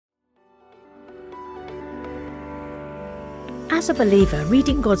As a believer,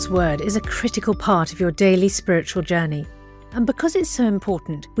 reading God's Word is a critical part of your daily spiritual journey. And because it's so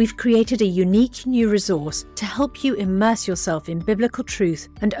important, we've created a unique new resource to help you immerse yourself in biblical truth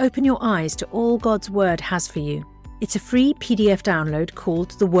and open your eyes to all God's Word has for you. It's a free PDF download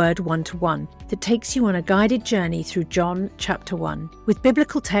called The Word 1-to-1 that takes you on a guided journey through John chapter 1. With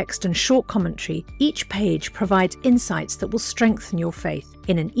biblical text and short commentary, each page provides insights that will strengthen your faith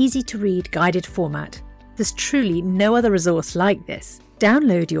in an easy-to-read guided format. There's truly no other resource like this.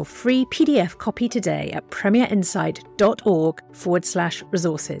 Download your free PDF copy today at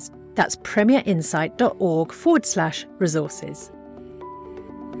premierinsight.org/resources. That's premierinsight.org/resources.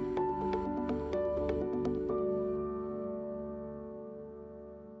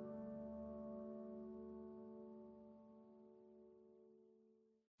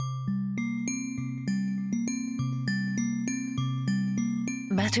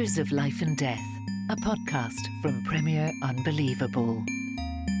 Matters of Life and Death, a podcast from Premier Unbelievable.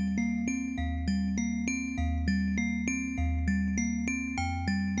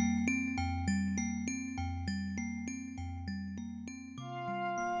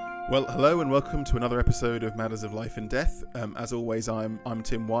 Well, hello and welcome to another episode of Matters of Life and Death. As always, I'm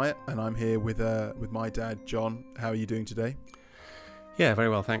Tim Wyatt, and I'm here with my dad, John. How are you doing today? Yeah, very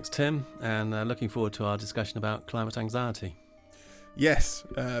well, thanks, Tim. And looking forward to our discussion about climate anxiety. Yes,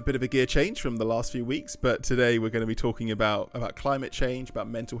 a bit of a gear change from the last few weeks, but today we're going to be talking about climate change, about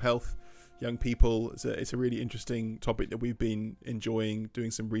mental health, young people. It's a really interesting topic that we've been enjoying doing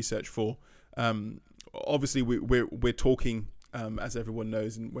some research for. Obviously, we're talking. As everyone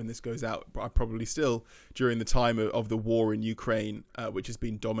knows, and when this goes out, probably still during the time of the war in Ukraine, which has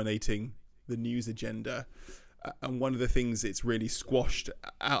been dominating the news agenda. And one of the things it's really squashed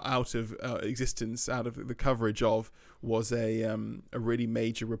out of existence, out of the coverage of, was a really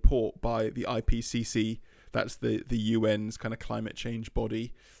major report by the IPCC. That's the UN's kind of climate change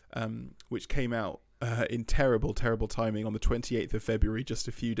body, which came out in terrible timing on the 28th of February, just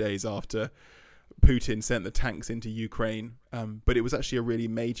a few days after Putin sent the tanks into Ukraine. But it was actually a really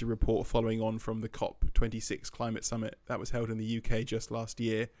major report following on from the COP26 climate summit that was held in the UK just last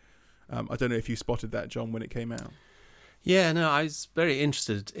year. I don't know if you spotted that, John, when it came out. Yeah, no, I was very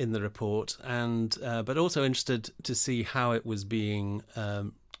interested in the report, and but also interested to see how it was being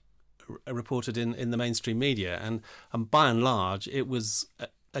reported in the mainstream media. And by and large, it was,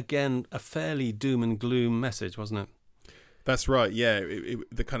 again, a fairly doom and gloom message, wasn't it? That's right, yeah.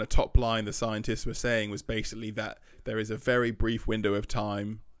 The kind of top line the scientists were saying was basically that there is a very brief window of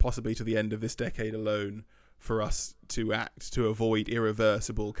time, possibly to the end of this decade alone, for us to act to avoid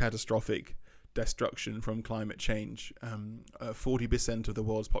irreversible, catastrophic destruction from climate change. 40% of the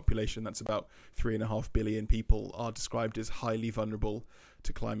world's population, that's about 3.5 billion people, are described as highly vulnerable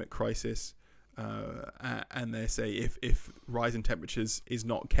to climate crisis. And they say if rise in temperatures is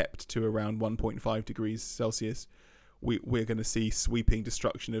not kept to around 1.5 degrees Celsius, we're going to see sweeping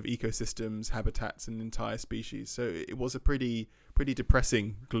destruction of ecosystems, habitats, and entire species. So it was a pretty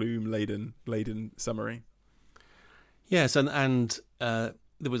depressing, gloom-laden summary. Yes, and there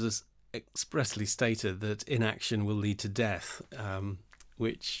was expressly stated that inaction will lead to death,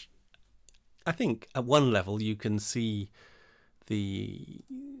 which I think at one level you can see the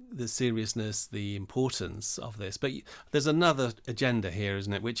seriousness, the importance of this. But there's another agenda here,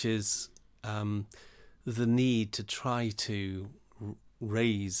 isn't it, which is the need to try to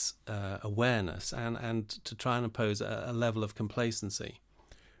raise awareness and to try and impose a level of complacency.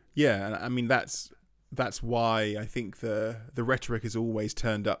 Yeah, and I mean that's why I think the rhetoric has always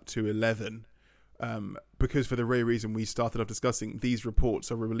turned up to 11, because for the very reason we started off discussing, these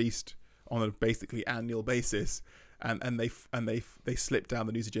reports are released on a basically annual basis, and they slip down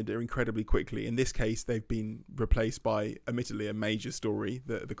the news agenda incredibly quickly. In this case, they've been replaced by, admittedly, a major story,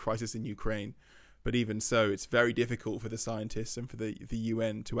 the crisis in Ukraine. But even so, it's very difficult for the scientists and for the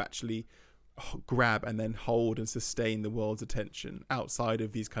UN to actually grab and then hold and sustain the world's attention outside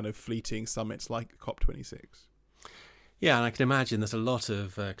of these kind of fleeting summits like COP26. Yeah, and I can imagine that a lot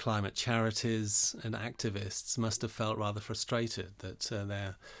of climate charities and activists must have felt rather frustrated that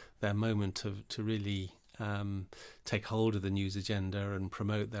their moment to really take hold of the news agenda and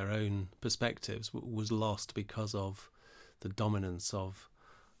promote their own perspectives was lost because of the dominance of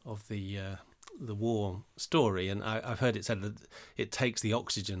the war story. And I've heard it said that it takes the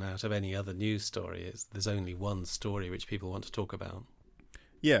oxygen out of any other news story. There's only one story which people want to talk about.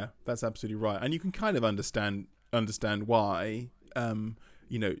 Yeah, that's absolutely right. And you can kind of understand why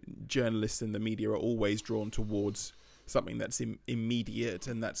journalists and the media are always drawn towards something that's immediate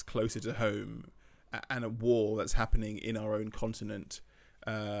and that's closer to home, and a war that's happening in our own continent.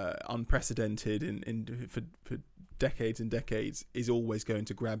 unprecedented for decades and decades, is always going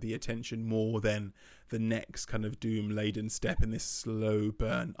to grab the attention more than the next kind of doom-laden step in this slow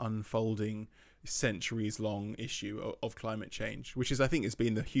burn unfolding centuries-long issue of climate change, which is, I think, has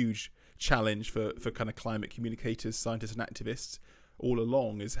been the huge challenge for kind of climate communicators, scientists and activists all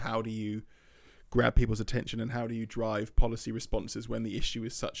along, is how do you grab people's attention and how do you drive policy responses when the issue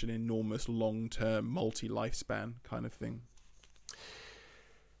is such an enormous long-term multi-lifespan kind of thing.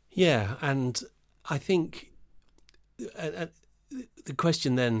 Yeah, and I think the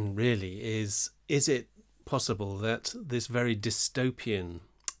question then really is it possible that this very dystopian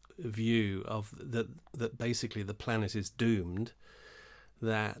view of that basically the planet is doomed,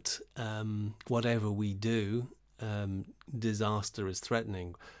 that whatever we do, disaster is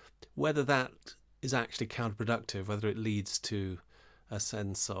threatening, whether that is actually counterproductive, whether it leads to a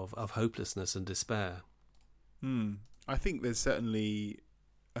sense of hopelessness and despair? I think there's certainly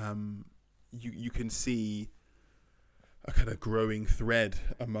you can see a kind of growing thread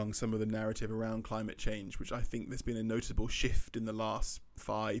among some of the narrative around climate change, which I think there's been a notable shift in the last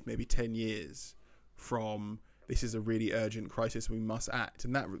 5, maybe 10 years from this is a really urgent crisis, we must act.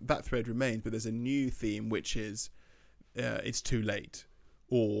 And that thread remains, but there's a new theme, which is it's too late,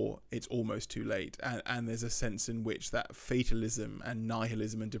 or it's almost too late. And there's a sense in which that fatalism and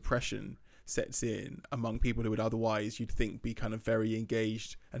nihilism and depression sets in among people who would otherwise, you'd think, be kind of very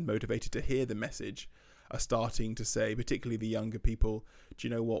engaged and motivated to hear the message, are starting to say, particularly the younger people, do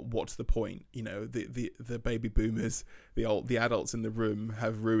you know what's the point? You know, the baby boomers, the adults in the room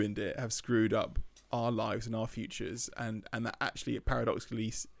have ruined it, have screwed up our lives and our futures, and that actually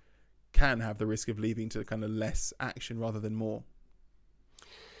paradoxically can have the risk of leading to kind of less action rather than more.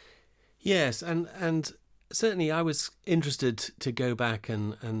 Yes, and certainly I was interested to go back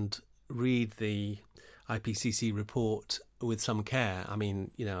and read the IPCC report with some care. I mean,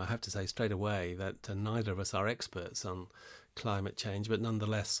 you know, I have to say straight away that neither of us are experts on climate change, but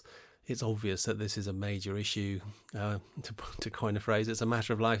nonetheless, it's obvious that this is a major issue. To coin a phrase, it's a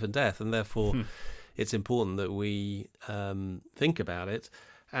matter of life and death, and therefore it's important that we think about it.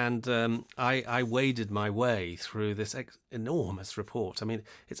 And I waded my way through this enormous report. I mean,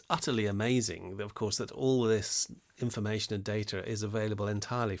 it's utterly amazing, of course, that all this information and data is available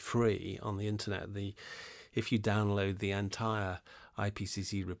entirely free on the internet. If you download the entire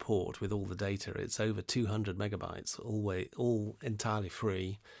IPCC report with all the data, it's over 200 megabytes, all entirely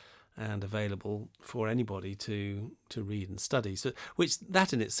free and available for anybody to read and study. So, which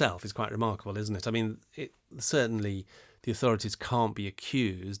that in itself is quite remarkable, isn't it? I mean, certainly the authorities can't be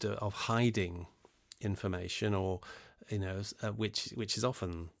accused of hiding information, or which is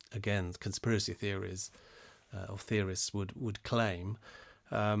often, again, conspiracy theories or theorists would claim.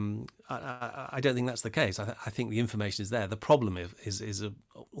 I don't think that's the case. I think the information is there. The problem is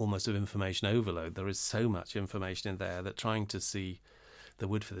almost of information overload. There is so much information in there that trying to see the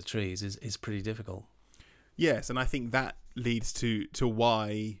wood for the trees is pretty difficult. Yes, and I think that leads to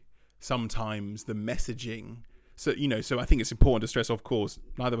why sometimes the messaging. So I think it's important to stress, of course,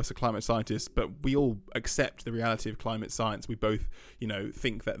 neither of us are climate scientists, but we all accept the reality of climate science. We both,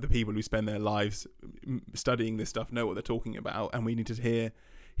 think that the people who spend their lives studying this stuff know what they're talking about, and we need to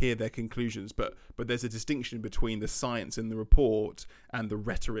hear their conclusions. But there's a distinction between the science in the report and the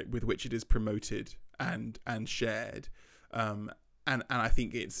rhetoric with which it is promoted and shared. And I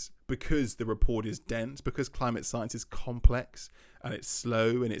think it's because the report is dense, because climate science is complex and it's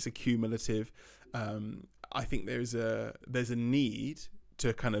slow and it's accumulative. I think there's a need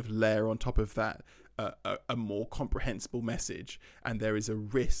to kind of layer on top of that a more comprehensible message, and there is a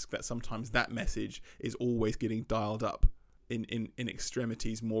risk that sometimes that message is always getting dialed up in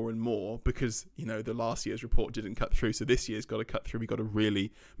extremities more and more, because the last year's report didn't cut through, so this year's got to cut through. We've got to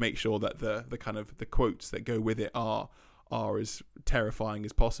really make sure that the kind of the quotes that go with it are as terrifying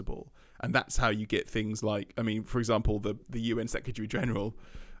as possible, and that's how you get things like, I mean, for example, the UN Secretary General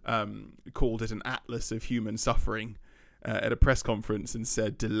called it an atlas of human suffering at a press conference and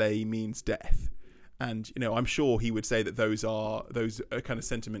said delay means death. And I'm sure he would say that those kind of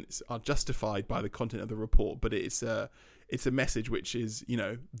sentiments are justified by the content of the report, but it's a message which is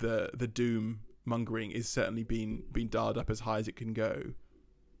the doom mongering is certainly being dialed up as high as it can go.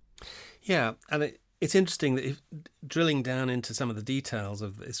 Yeah, and it's interesting that if drilling down into some of the details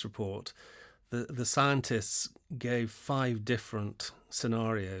of this report, the scientists gave 5 different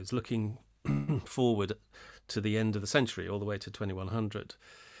scenarios looking forward to the end of the century, all the way to 2100.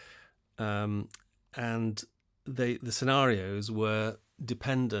 And the scenarios were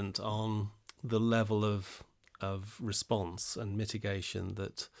dependent on the level of response and mitigation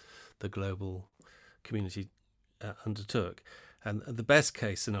that the global community undertook. And the best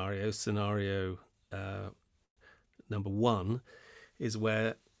case scenario, number 1, is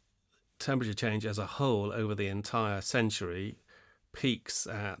where temperature change as a whole over the entire century peaks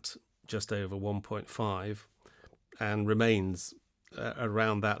at just over 1.5 and remains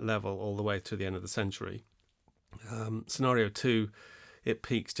around that level all the way to the end of the century. Scenario 2, it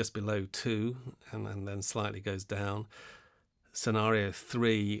peaks just below 2 and then slightly goes down. Scenario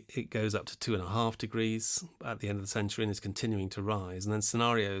 3, it goes up to 2.5 degrees at the end of the century and is continuing to rise. And then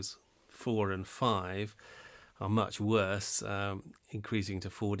scenarios 4 and 5 are much worse, increasing to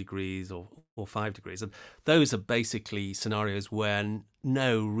 4 degrees or 5 degrees. And those are basically scenarios where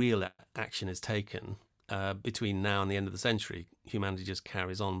no real action is taken between now and the end of the century. Humanity just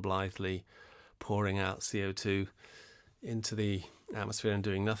carries on blithely pouring out CO2 into the atmosphere and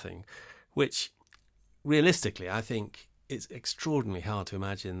doing nothing, which realistically I think it's extraordinarily hard to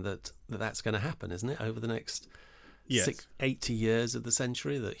imagine that's going to happen, isn't it, over the next 80 years of the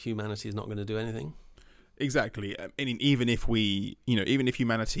century, that humanity is not going to do anything. Exactly. I mean, even if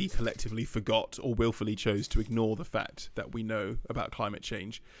humanity collectively forgot or willfully chose to ignore the fact that we know about climate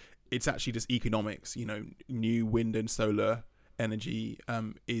change, it's actually just economics. New wind and solar energy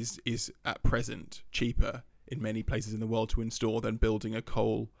is at present cheaper in many places in the world to install than building a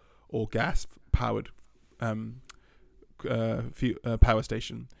coal or gas powered power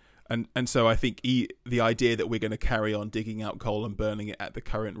station. And so I think the idea that we're going to carry on digging out coal and burning it at the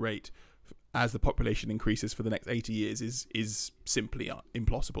current rate as the population increases for the next 80 years is simply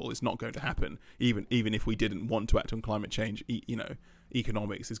impossible. It's not going to happen. Even if we didn't want to act on climate change,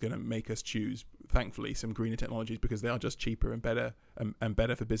 economics is going to make us choose, thankfully, some greener technologies because they are just cheaper and better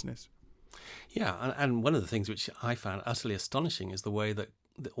for business. Yeah, and one of the things which I found utterly astonishing is the way that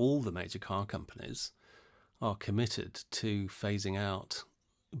all the major car companies are committed to phasing out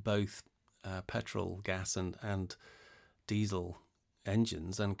both petrol, gas and diesel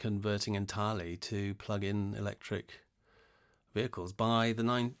engines and converting entirely to plug-in electric vehicles by the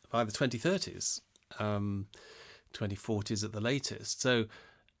 2030s, 2040s at the latest. So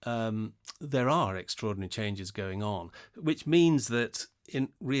there are extraordinary changes going on, which means that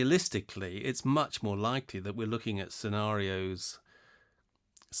realistically it's much more likely that we're looking at scenarios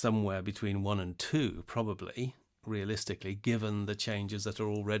somewhere between 1 and 2, probably, realistically, given the changes that are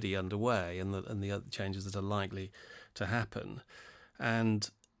already underway and the other changes that are likely to happen. And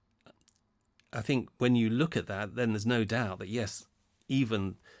I think when you look at that, then there's no doubt that, yes,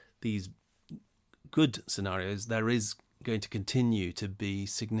 even these good scenarios, there is going to continue to be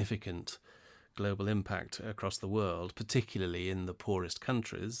significant global impact across the world, particularly in the poorest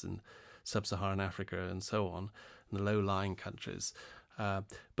countries and sub-Saharan Africa and so on, and the low-lying countries.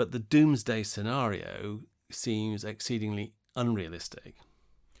 But the doomsday scenario seems exceedingly unrealistic.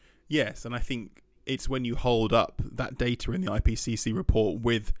 Yes, and I think it's when you hold up that data in the IPCC report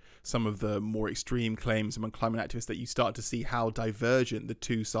with some of the more extreme claims among climate activists that you start to see how divergent the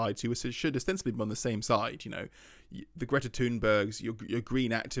two sides, who should ostensibly be on the same side, the Greta Thunbergs, your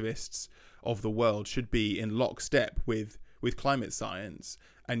green activists of the world should be in lockstep with climate science,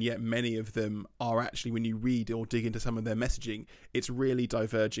 and yet many of them are actually, when you read or dig into some of their messaging, it's really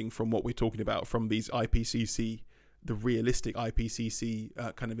diverging from what we're talking about from these IPCC, the realistic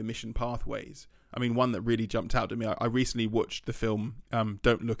IPCC kind of emission pathways. I mean, one that really jumped out at me, I recently watched the film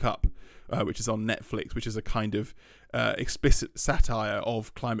Don't Look Up, which is on Netflix, which is a kind of explicit satire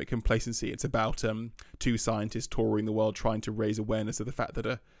of climate complacency. It's about two scientists touring the world trying to raise awareness of the fact that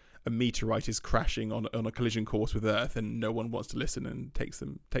a meteorite is crashing on a collision course with Earth, and no one wants to listen and takes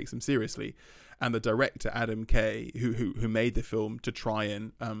them seriously. And the director, Adam Kay, who made the film to try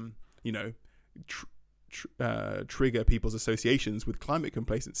and trigger people's associations with climate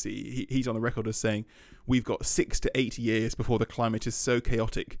complacency, he's on the record as saying, we've got 6 to 8 years before the climate is so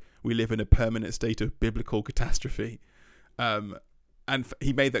chaotic we live in a permanent state of biblical catastrophe. And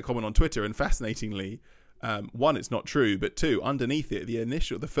he made that comment on Twitter, and fascinatingly, one, it's not true, but two, underneath it,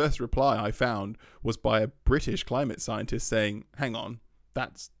 the first reply I found was by a British climate scientist saying, hang on,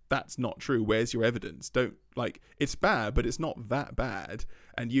 that's not true. Where's your evidence? It's bad, but it's not that bad.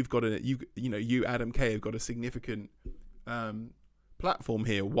 And you've got you, Adam Kay, have got a significant platform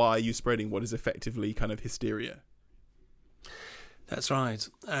here. Why are you spreading what is effectively kind of hysteria? That's right.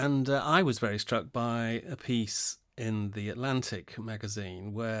 And I was very struck by a piece in The Atlantic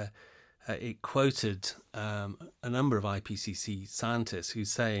magazine where it quoted a number of IPCC scientists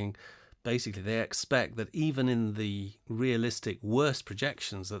who's saying basically they expect that even in the realistic worst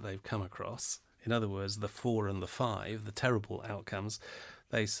projections that they've come across, in other words, the 4 and the 5, the terrible outcomes,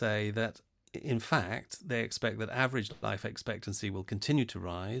 they say that in fact they expect that average life expectancy will continue to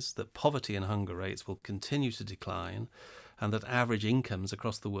rise, that poverty and hunger rates will continue to decline, and that average incomes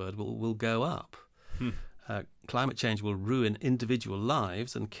across the world will go up. Climate change will ruin individual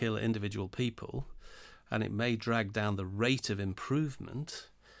lives and kill individual people, and it may drag down the rate of improvement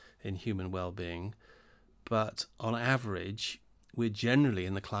in human well-being, but on average, we're generally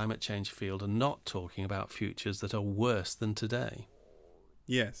in the climate change field and not talking about futures that are worse than today.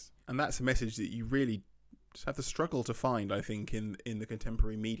 Yes, and that's a message that you really just have to struggle to find, I think, in the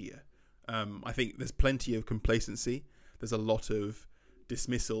contemporary media. I think there's plenty of complacency. There's a lot of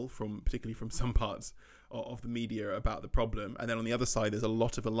dismissal, particularly from some parts of the media, about the problem. And then on the other side, there's a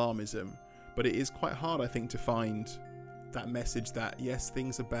lot of alarmism. But it is quite hard, I think, to find that message that, yes,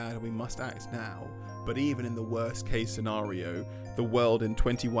 things are bad and we must act now. But even in the worst case scenario, the world in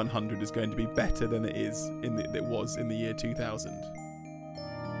 2100 is going to be better than it was in the year 2000.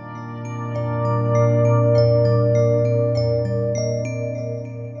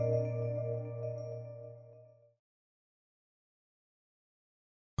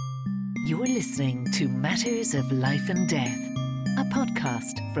 You're listening to Matters of Life and Death, a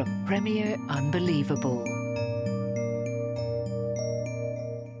podcast from Premier Unbelievable.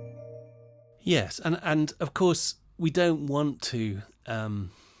 Yes, and of course we don't want to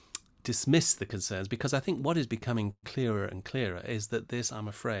dismiss the concerns, because I think what is becoming clearer and clearer is that this, I'm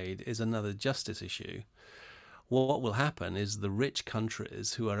afraid, is another justice issue. What will happen is the rich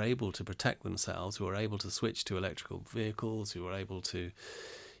countries who are able to protect themselves, who are able to switch to electrical vehicles, who are able to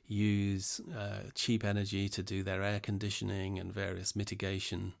use cheap energy to do their air conditioning and various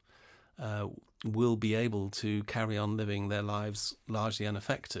mitigation, will be able to carry on living their lives largely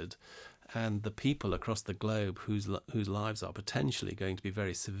unaffected. And the people across the globe whose lives are potentially going to be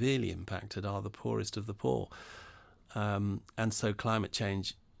very severely impacted are the poorest of the poor. And so climate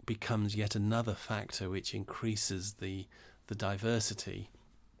change becomes yet another factor which increases the diversity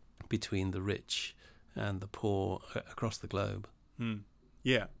between the rich and the poor across the globe.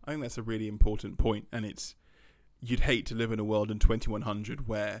 Yeah, I think that's a really important point, and you'd hate to live in a world in 2100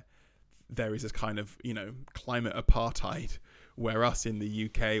 where there is this kind of, climate apartheid, where us in the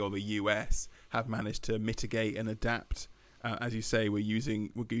UK or the US have managed to mitigate and adapt. As you say, we're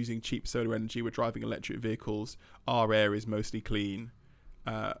using cheap solar energy, we're driving electric vehicles, our air is mostly clean,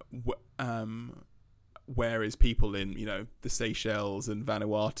 whereas people in the Seychelles and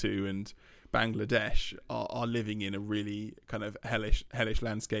Vanuatu and Bangladesh are living in a really kind of hellish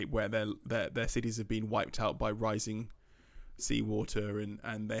landscape where their cities have been wiped out by rising seawater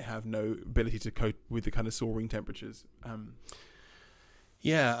and they have no ability to cope with the kind of soaring temperatures.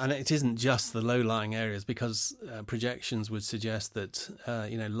 Yeah, and it isn't just the low-lying areas, because projections would suggest that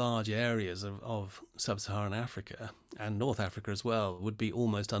large areas of sub-Saharan Africa and North Africa as well would be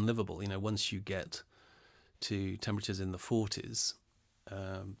almost unlivable. Once you get to temperatures in the 40s,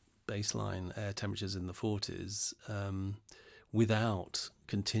 baseline air temperatures in the 40s, without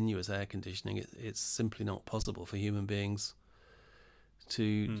continuous air conditioning, it's simply not possible for human beings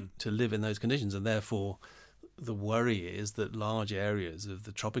to live in those conditions, and therefore the worry is that large areas of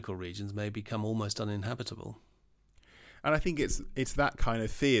the tropical regions may become almost uninhabitable. And I think it's that kind of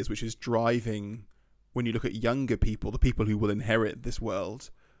fears which is driving, when you look at younger people, the people who will inherit this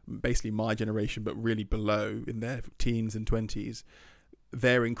world, basically my generation but really below, in their teens and 20s,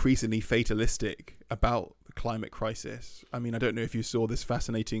 they're increasingly fatalistic about the climate crisis. I mean, I don't know if you saw this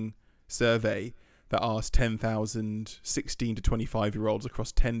fascinating survey that asked 10,000 16 to 25-year-olds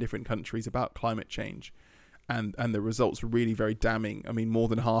across 10 different countries about climate change. And the results were really very damning. I mean, more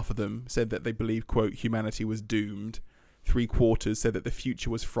than half of them said that they believed, quote, humanity was doomed. 3/4 said that the future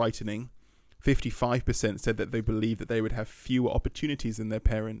was frightening. 55% said that they believed that they would have fewer opportunities than their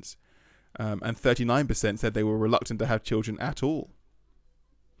parents. And 39% said they were reluctant to have children at all.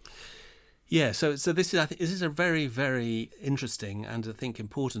 Yeah, so this is a very, very interesting and I think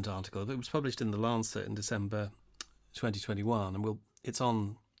important article. It was published in The Lancet in December 2021, and it's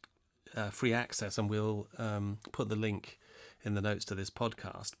on free access, and we'll put the link in the notes to this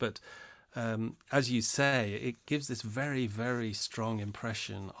podcast. But as you say, it gives this very, very strong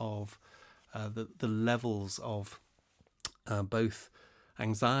impression of the levels of both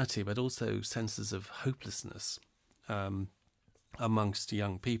anxiety but also senses of hopelessness amongst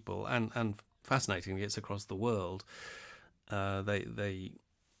young people, and fascinatingly, it's across the world. They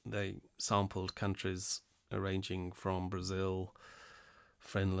sampled countries ranging from Brazil,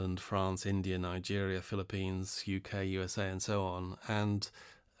 Finland, France, India, Nigeria, Philippines, UK, USA, and so on. And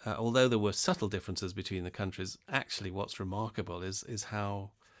although there were subtle differences between the countries, actually what's remarkable is how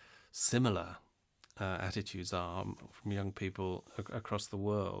similar attitudes are from young people across the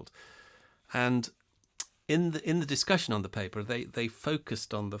world. And in the discussion on the paper, they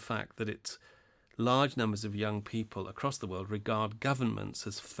focused on the fact that it's large numbers of young people across the world regard governments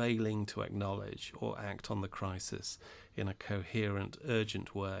as failing to acknowledge or act on the crisis in a coherent,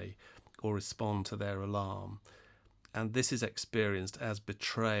 urgent way or respond to their alarm. And this is experienced as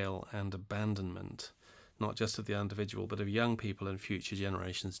betrayal and abandonment, not just of the individual, but of young people and future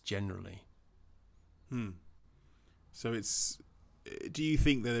generations generally. So do you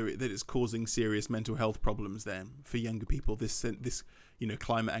think that it's causing serious mental health problems then for younger people? This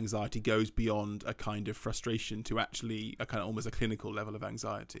climate anxiety goes beyond a kind of frustration to actually a kind of almost a clinical level of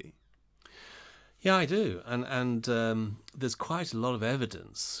anxiety. Yeah, I do, and there's quite a lot of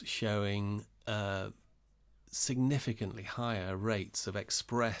evidence showing significantly higher rates of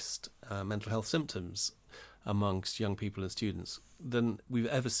expressed mental health symptoms amongst young people and students than we've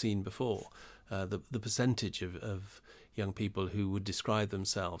ever seen before. The percentage of young people who would describe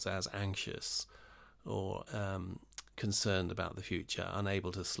themselves as anxious or concerned about the future,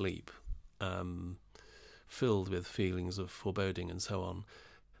 unable to sleep, filled with feelings of foreboding and so on.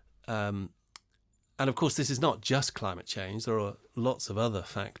 And of course, this is not just climate change. There are lots of other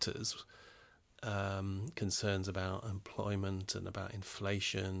factors, concerns about employment and about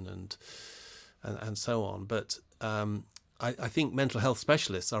inflation and so on. But I think mental health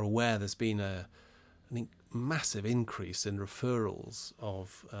specialists are aware there's been a massive increase in referrals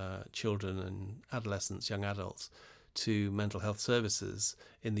of children and adolescents, young adults, to mental health services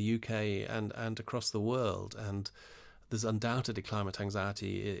in the UK and across the world. And there's undoubtedly climate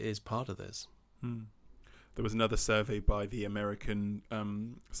anxiety is part of this. There was another survey by the American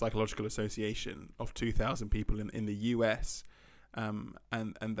Psychological Association of 2,000 people in the US, and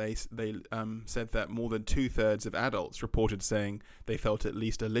they said that more than 2/3 of adults reported saying they felt at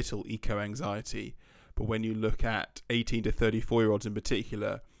least a little eco-anxiety. But when you look at 18 to 34-year-olds in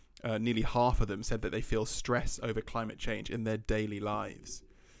particular, nearly half of them said that they feel stress over climate change in their daily lives.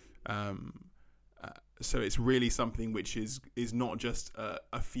 So it's really something which is not just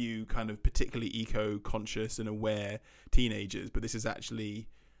a few kind of particularly eco-conscious and aware teenagers, but this is actually,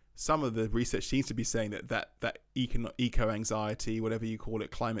 some of the research seems to be saying that eco-anxiety, whatever you call it,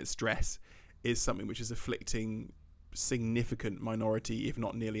 climate stress, is something which is afflicting significant minority, if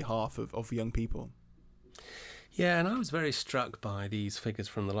not nearly half of young people. Yeah, and I was very struck by these figures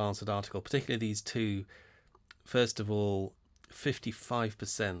from the Lancet article, particularly these two. First of all,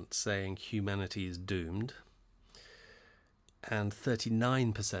 55% saying humanity is doomed, and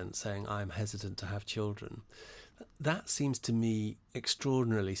 39% saying I'm hesitant to have children. That seems to me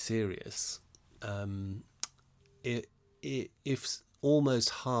extraordinarily serious. If almost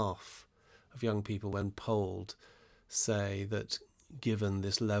half of young people, when polled, say that given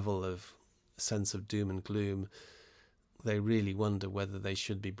this level of sense of doom and gloom, they really wonder whether they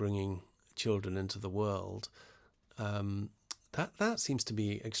should be bringing children into the world, that seems to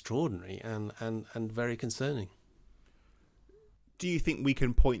be extraordinary and very concerning. Do you think we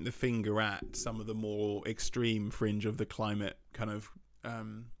can point the finger at some of the more extreme fringe of the climate kind of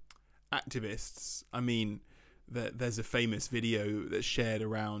activists? I mean, there's a famous video that's shared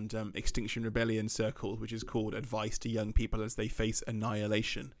around Extinction Rebellion circles, which is called "Advice to Young People as They Face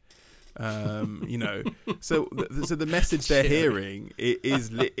Annihilation." So the message they're hearing is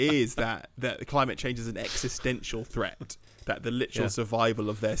that climate change is an existential threat, that the literal survival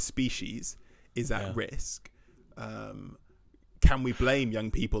of their species is at risk. Can we blame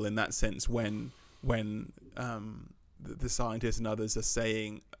young people in that sense when the scientists and others are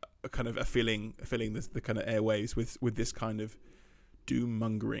saying filling the kind of airwaves with this kind of doom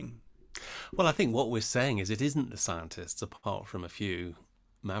mongering? Well, I think what we're saying is it isn't the scientists, apart from a few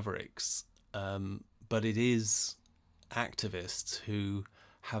mavericks, but it is activists who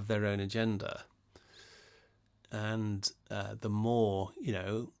have their own agenda. And the more,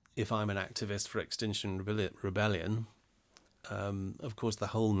 if I'm an activist for Extinction Rebellion, of course the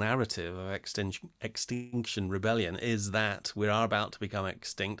whole narrative of Extinction Rebellion is that we are about to become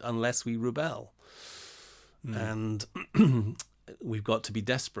extinct unless we rebel. And we've got to be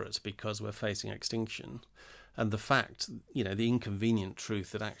desperate because we're facing extinction. And the fact, the inconvenient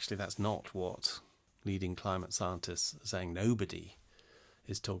truth that actually that's not what leading climate scientists are saying. Nobody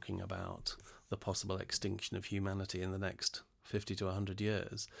is talking about the possible extinction of humanity in the next 50 to 100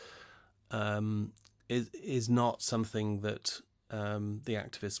 years, is not something that the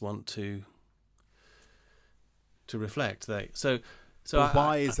activists want to reflect.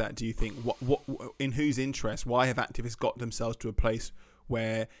 Why is that, do you think? What in whose interest? Why have activists got themselves to a place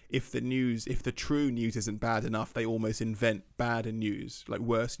where if the true news isn't bad enough, they almost invent bad news, like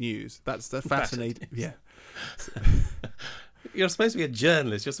worse news? That's the fascinating. Yeah. You're supposed to be a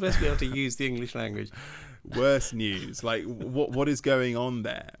journalist. You're supposed to be able to use the English language. Worse news. Like what is going on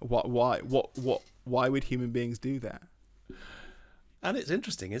there? What Why would human beings do that? And it's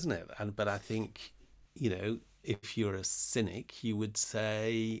interesting, isn't it? But I think, if you're a cynic, you would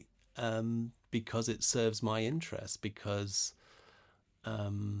say because it serves my interest, because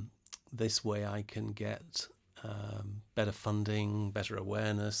this way I can get better funding, better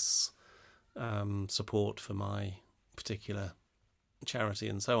awareness, support for my particular charity,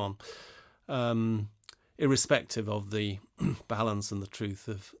 and so on, irrespective of the balance and the truth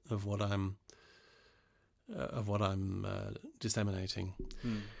of what I'm disseminating.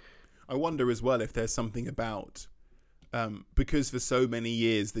 I wonder as well if there's something about because for so many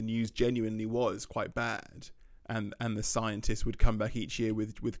years the news genuinely was quite bad, and the scientists would come back each year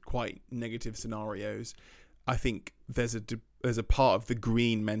with quite negative scenarios. I think there's a part of the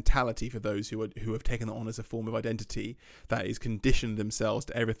green mentality for those who have taken it on as a form of identity that is conditioned themselves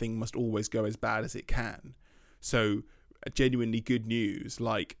to everything must always go as bad as it can. So genuinely good news,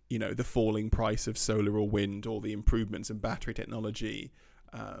 like the falling price of solar or wind, or the improvements in battery technology,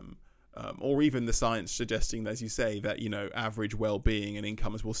 or even the science suggesting, as you say, that average well-being and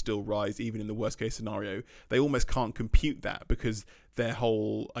incomes will still rise even in the worst case scenario. They almost can't compute that because their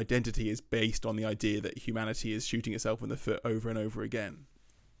whole identity is based on the idea that humanity is shooting itself in the foot over and over again.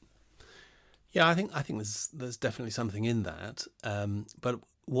 Yeah, I think there's definitely something in that. But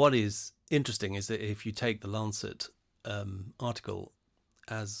what is interesting is that if you take the Lancet article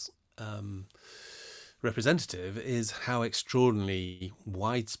as representative, is how extraordinarily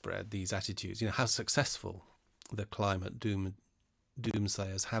widespread these attitudes, how successful the climate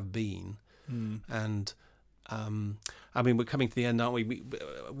doomsayers have been. And we're coming to the end, aren't we?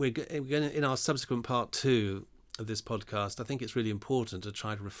 We're going to, in our subsequent part 2 of this podcast, I think it's really important to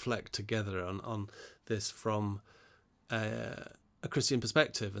try to reflect together on this from a Christian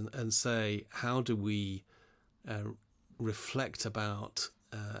perspective, and say, how do we reflect about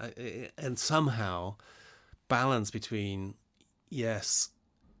and somehow balance between, yes,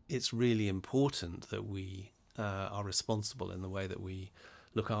 it's really important that we are responsible in the way that we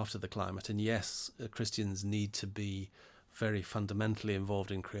look after the climate, and yes, Christians need to be very fundamentally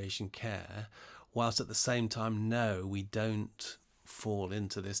involved in creation care, whilst at the same time, no, we don't fall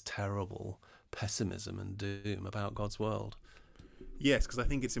into this terrible pessimism and doom about God's world. Yes, because I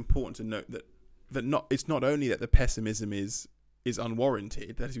think it's important to note that it's not only that the pessimism is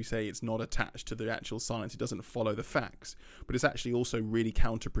unwarranted, that, as we say, it's not attached to the actual science, it doesn't follow the facts, but it's actually also really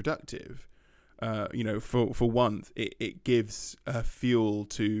counterproductive. For one, it gives fuel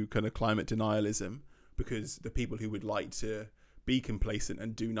to kind of climate denialism, because the people who would like to be complacent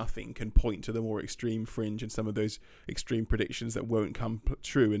and do nothing can point to the more extreme fringe and some of those extreme predictions that won't come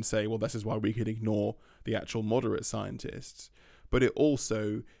true and say, well, this is why we can ignore the actual moderate scientists. But it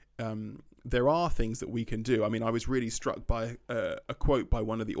also there are things that we can do. I mean, I was really struck by a quote by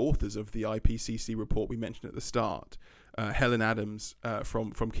one of the authors of the IPCC report we mentioned at the start, Helen Adams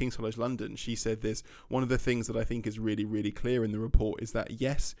from King's College London. She said this: one of the things that I think is really, really clear in the report is that,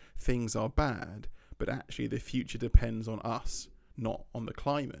 yes, things are bad, but actually the future depends on us, not on the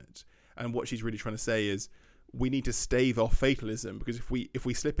climate. And what she's really trying to say is we need to stave off fatalism, because if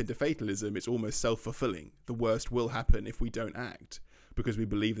we slip into fatalism, it's almost self-fulfilling. The worst will happen if we don't act, because we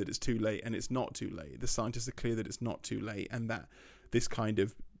believe that it's too late, and it's not too late. The scientists are clear that it's not too late, and that this kind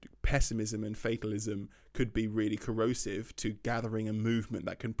of pessimism and fatalism could be really corrosive to gathering a movement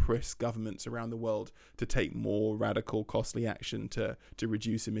that can press governments around the world to take more radical, costly action to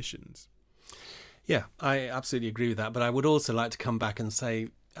reduce emissions. Yeah, I absolutely agree with that. But I would also like to come back and say,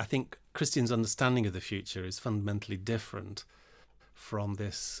 I think Christians' understanding of the future is fundamentally different from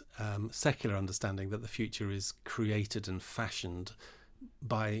this secular understanding that the future is created and fashioned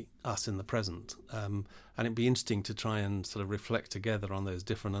by us in the present. And it'd be interesting to try and sort of reflect together on those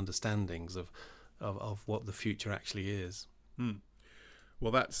different understandings of what the future actually is.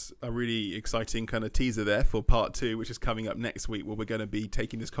 Well, that's a really exciting kind of teaser there for part 2, which is coming up next week, where we're going to be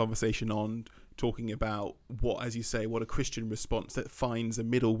taking this conversation on, talking about what, as you say, what a Christian response that finds a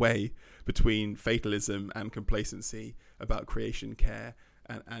middle way between fatalism and complacency about creation care,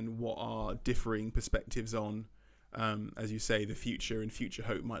 and what our differing perspectives on, as you say, the future and future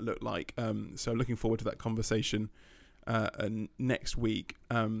hope might look like. So looking forward to that conversation next week.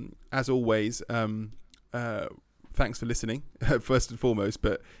 As always, thanks for listening, first and foremost.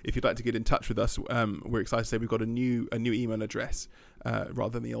 But if you'd like to get in touch with us, we're excited to say we've got a new email address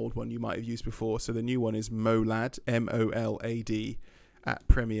rather than the old one you might have used before. So the new one is molad, MOLAD,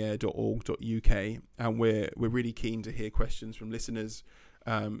 @premier.org.uk, and we're really keen to hear questions from listeners.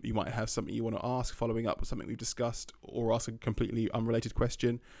 You might have something you want to ask following up with something we've discussed, or ask a completely unrelated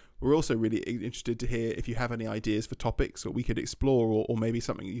question. We're also really interested to hear if you have any ideas for topics that we could explore, or maybe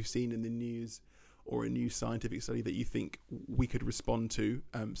something you've seen in the news or a new scientific study that you think we could respond to.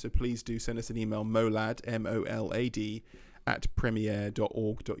 So please do send us an email, molad, MOLAD,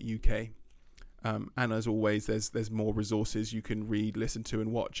 @premier.org.uk. And as always, there's more resources you can read, listen to,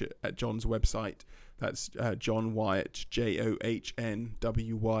 and watch at John's website. That's John Wyatt,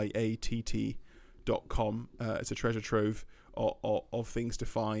 JOHNWYATT.com. It's a treasure trove of things to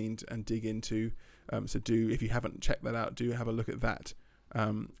find and dig into. So if you haven't checked that out, do have a look at that.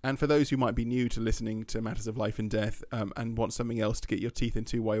 And for those who might be new to listening to Matters of Life and Death and want something else to get your teeth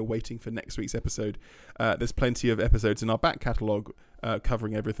into while you're waiting for next week's episode, there's plenty of episodes in our back catalogue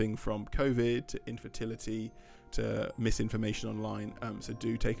covering everything from COVID to infertility to misinformation online. So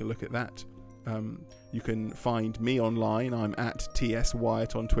do take a look at that. You can find me online. I'm at TS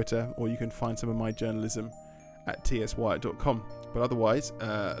Wyatt on Twitter, or you can find some of my journalism at tswyatt.com. But otherwise,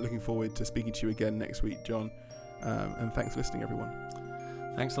 looking forward to speaking to you again next week, John. And thanks for listening, everyone.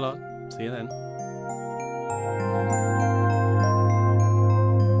 Thanks a lot. See you then.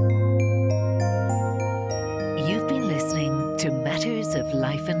 You've been listening to Matters of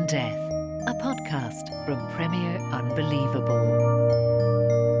Life and Death, a podcast from Premier Unbelievable.